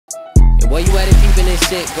While you at it peeping this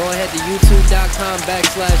shit, go ahead to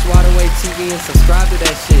youtube.com/WaterwayTV and subscribe to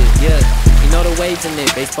that shit. Yeah, you know the waves in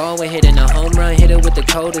it. Baseball with hitting a home run, hit it with the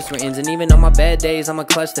coldest rains. And even on my bad days, I'm a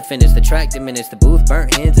clutch to finish. The track diminished, the booth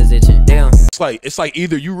burnt, hands is itching. Damn. It's like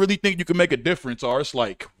either you really think you can make a difference, or it's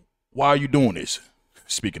like, why are you doing this?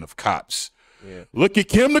 Speaking of cops. Yeah. Look at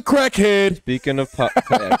Kim the crackhead. Speaking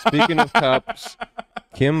of cops,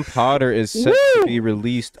 Kim Potter is set to be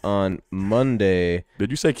released on Monday. Did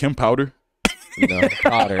you say Kim Powder? No,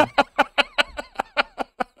 Potter.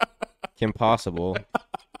 Kim Possible.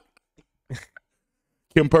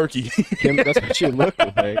 Kim Perky. Kim, that's what she looked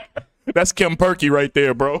like. That's Kim Perky right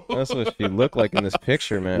there, bro. That's what she looked like in this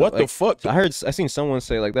picture, man. What like, the fuck? I seen someone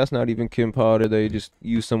say like that's not even Kim Potter. They just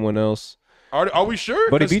used someone else. Are we sure?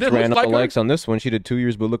 Buddy Beats ran up the likes on this one. She did 2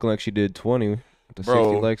 years, but looking like she did 20. The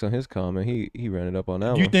 60 likes on his comment. He ran it up on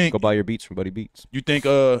that one. Go buy your beats from Buddy Beats. You think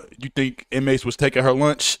inmates was taking her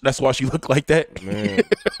lunch? That's why she looked like that. Man,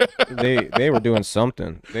 they were doing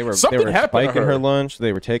something. They were spiking her lunch.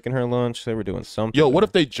 They were taking her lunch. They were doing something. Yo, what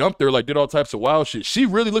if they jumped her, like did all types of wild shit? She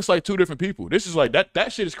really looks like two different people. This is like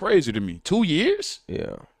that shit is crazy to me. 2 years?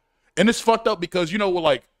 Yeah. And it's fucked up because you know what,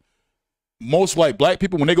 like most like black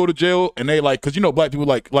people when they go to jail and they like, cause you know black people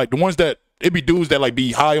like the ones that it be dudes that like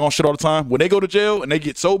be high on shit all the time. When they go to jail and they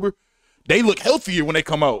get sober, they look healthier when they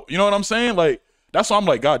come out. You know what I'm saying? Like that's why I'm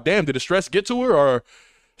like, God damn, did the stress get to her or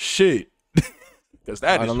shit? Because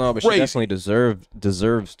I don't know, but she definitely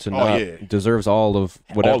deserves all of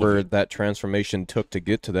whatever that transformation took to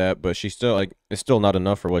get to that. But she's still like, it's still not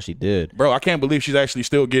enough for what she did. Bro, I can't believe she's actually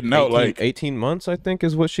still getting out. Like 18 months, I think,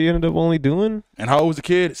 is what she ended up only doing. And how old was the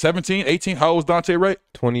kid? 17, 18? How old was Daunte Wright?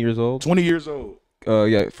 20 years old. 20 years old.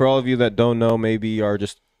 Yeah, for all of you that don't know, maybe are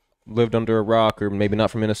just lived under a rock or maybe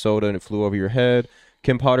not from Minnesota and it flew over your head.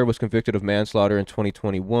 Kim Potter was convicted of manslaughter in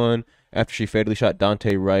 2021 after she fatally shot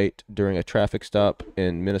Daunte Wright during a traffic stop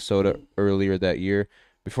in Minnesota earlier that year.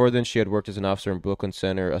 Before then, she had worked as an officer in Brooklyn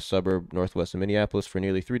Center, a suburb northwest of Minneapolis, for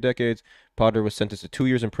nearly 3 decades. Potter was sentenced to 2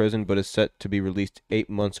 years in prison, but is set to be released 8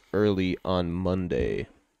 months early on Monday.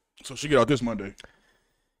 So she get out this Monday.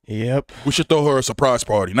 Yep. We should throw her a surprise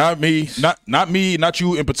party. Not me, not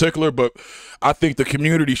you in particular, but I think the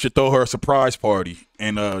community should throw her a surprise party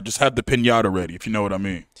and just have the piñata ready, if you know what I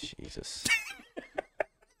mean. Jesus.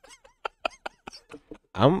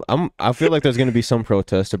 I feel like there's gonna be some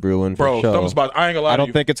protest brewing. Bro, something's about. I ain't gonna lie. I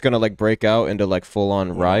don't think it's gonna like break out into like full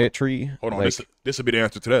on riotry. Hold on, like, this will be the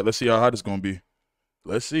answer to that. Let's see how hot it's gonna be.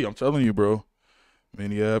 Let's see. I'm telling you, bro.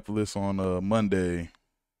 Minneapolis on Monday.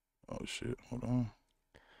 Oh shit. Hold on.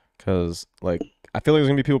 Because, like, I feel like there's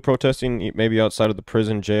going to be people protesting maybe outside of the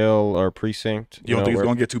prison, jail, or precinct. You don't think it's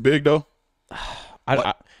going to get too big, though?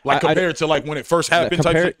 Compared to, like, when it first happened?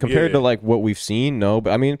 Compared to, like, what we've seen, no.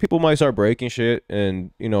 But, I mean, people might start breaking shit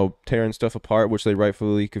and, you know, tearing stuff apart, which they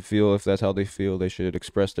rightfully could feel. If that's how they feel, they should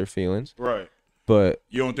express their feelings. Right. But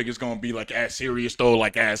you don't think it's going to be, like, as serious, though,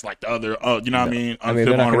 like, as, like, the other, you know what I mean? I mean,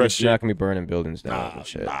 they're not going to be burning buildings down and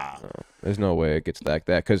shit. Nah. No, there's no way it gets like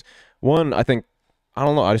that. Because, one, I think... I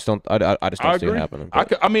don't know. I just don't see it happening.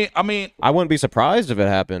 I mean, I wouldn't be surprised if it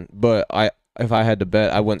happened. But if I had to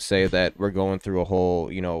bet, I wouldn't say that we're going through a whole,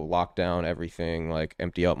 you know, lockdown, everything, like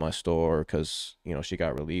empty out my store because you know she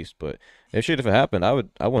got released. But if it happened, I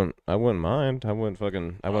wouldn't mind. I wouldn't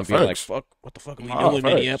be like, fuck, what the fuck are we doing in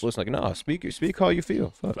Minneapolis? Like, nah, speak how you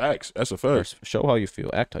feel. Fuck. Facts. That's a fact. Show how you feel.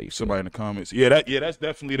 Act how you feel. Somebody in the comments. Yeah, that's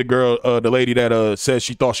definitely the girl, the lady that said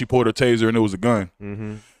she thought she pulled her taser and it was a gun.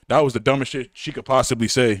 Mm-hmm. That was the dumbest shit she could possibly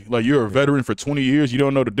say. Like, you're a veteran for 20 years. You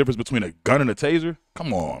don't know the difference between a gun and a taser?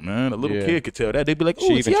 Come on, man. A little kid could tell that. They'd be like, oh,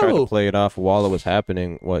 she even tried to play it off while it was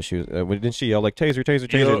happening. What she was, didn't she yell like taser, taser,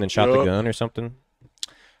 taser, and then shot the gun or something?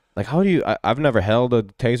 Like, how do you? I've never held a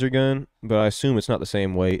taser gun, but I assume it's not the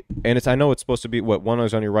same weight. And I know it's supposed to be one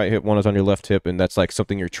is on your right hip, one is on your left hip, and that's like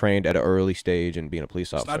something you're trained at an early stage in being a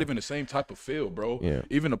police officer. It's not even the same type of feel, bro. Yeah.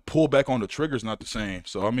 Even the pullback on the trigger's not the same.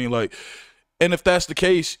 So I mean, like. And if that's the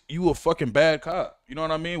case, you a fucking bad cop. You know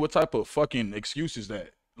what I mean? What type of fucking excuse is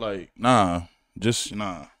that? Like, nah. Just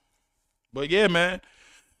nah. But yeah, man.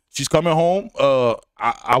 She's coming home.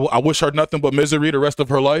 I wish her nothing but misery the rest of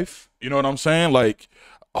her life. You know what I'm saying? Like,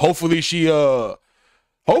 hopefully she has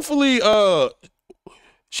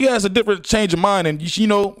a different change of mind and, you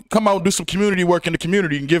know, come out and do some community work in the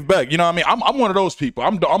community and give back. You know what I mean? I'm one of those people.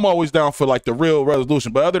 I'm always down for, like, the real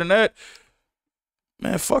resolution. But other than that,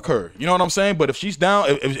 man, fuck her. You know what I'm saying? But if she's down,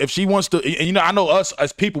 if she wants to, and you know, I know us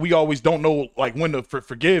as people, we always don't know like when to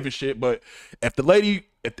forgive and shit. But if the lady,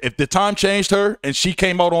 if the time changed her and she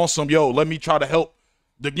came out on some, yo, let me try to help,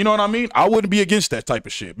 you know what I mean? I wouldn't be against that type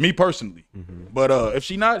of shit, me personally. Mm-hmm. But if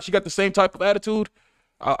she got the same type of attitude,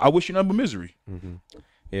 I wish you nothing but misery.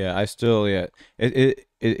 Yeah, I still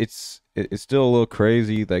it's still a little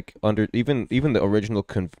crazy. Like under even the original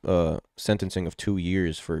sentencing of 2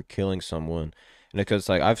 years for killing someone. And because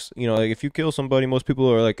like like if you kill somebody, most people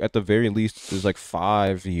are like at the very least is like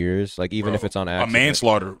 5 years, like even if it's on accident. A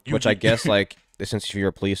manslaughter, which I guess like since you're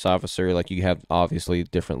a police officer, like you have obviously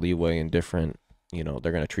different leeway and different, they're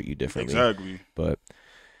gonna treat you differently. Exactly. But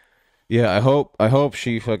yeah, I hope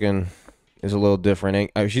she fucking is a little different.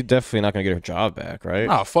 She's definitely not gonna get her job back, right?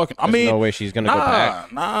 Nah, fucking. I mean, no way she's gonna go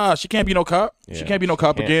back. Nah, she can't be no cop. Yeah, she can't be no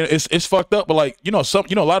cop again. It's fucked up. But like, a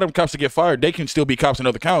lot of them cops that get fired, they can still be cops in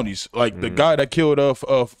other counties. Like the guy that killed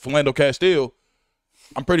Philando Castile,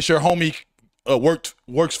 I'm pretty sure homie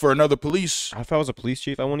works for another police. If I was a police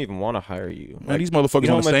chief, I wouldn't even want to hire you. Man, these motherfuckers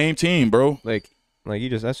on the same team, bro. Like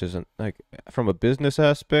that's just like from a business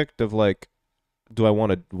aspect of like, do I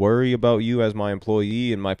want to worry about you as my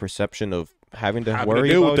employee and my perception of having to worry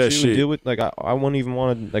deal about with that you shit. And deal with like I wouldn't even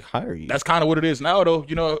want to like hire you. That's kind of what it is now, though.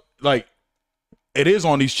 Like it is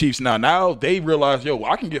on these chiefs now. Now they realize,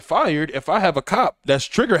 I can get fired if I have a cop that's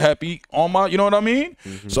trigger happy on my, you know what I mean?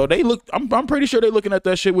 So they look. I'm pretty sure they're looking at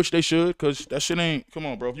that shit, which they should, because that shit ain't. Come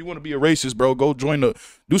on, bro. If you want to be a racist, bro, go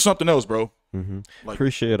do something else, bro.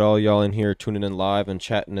 Appreciate all y'all in here tuning in live and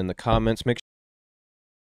chatting in the comments. Make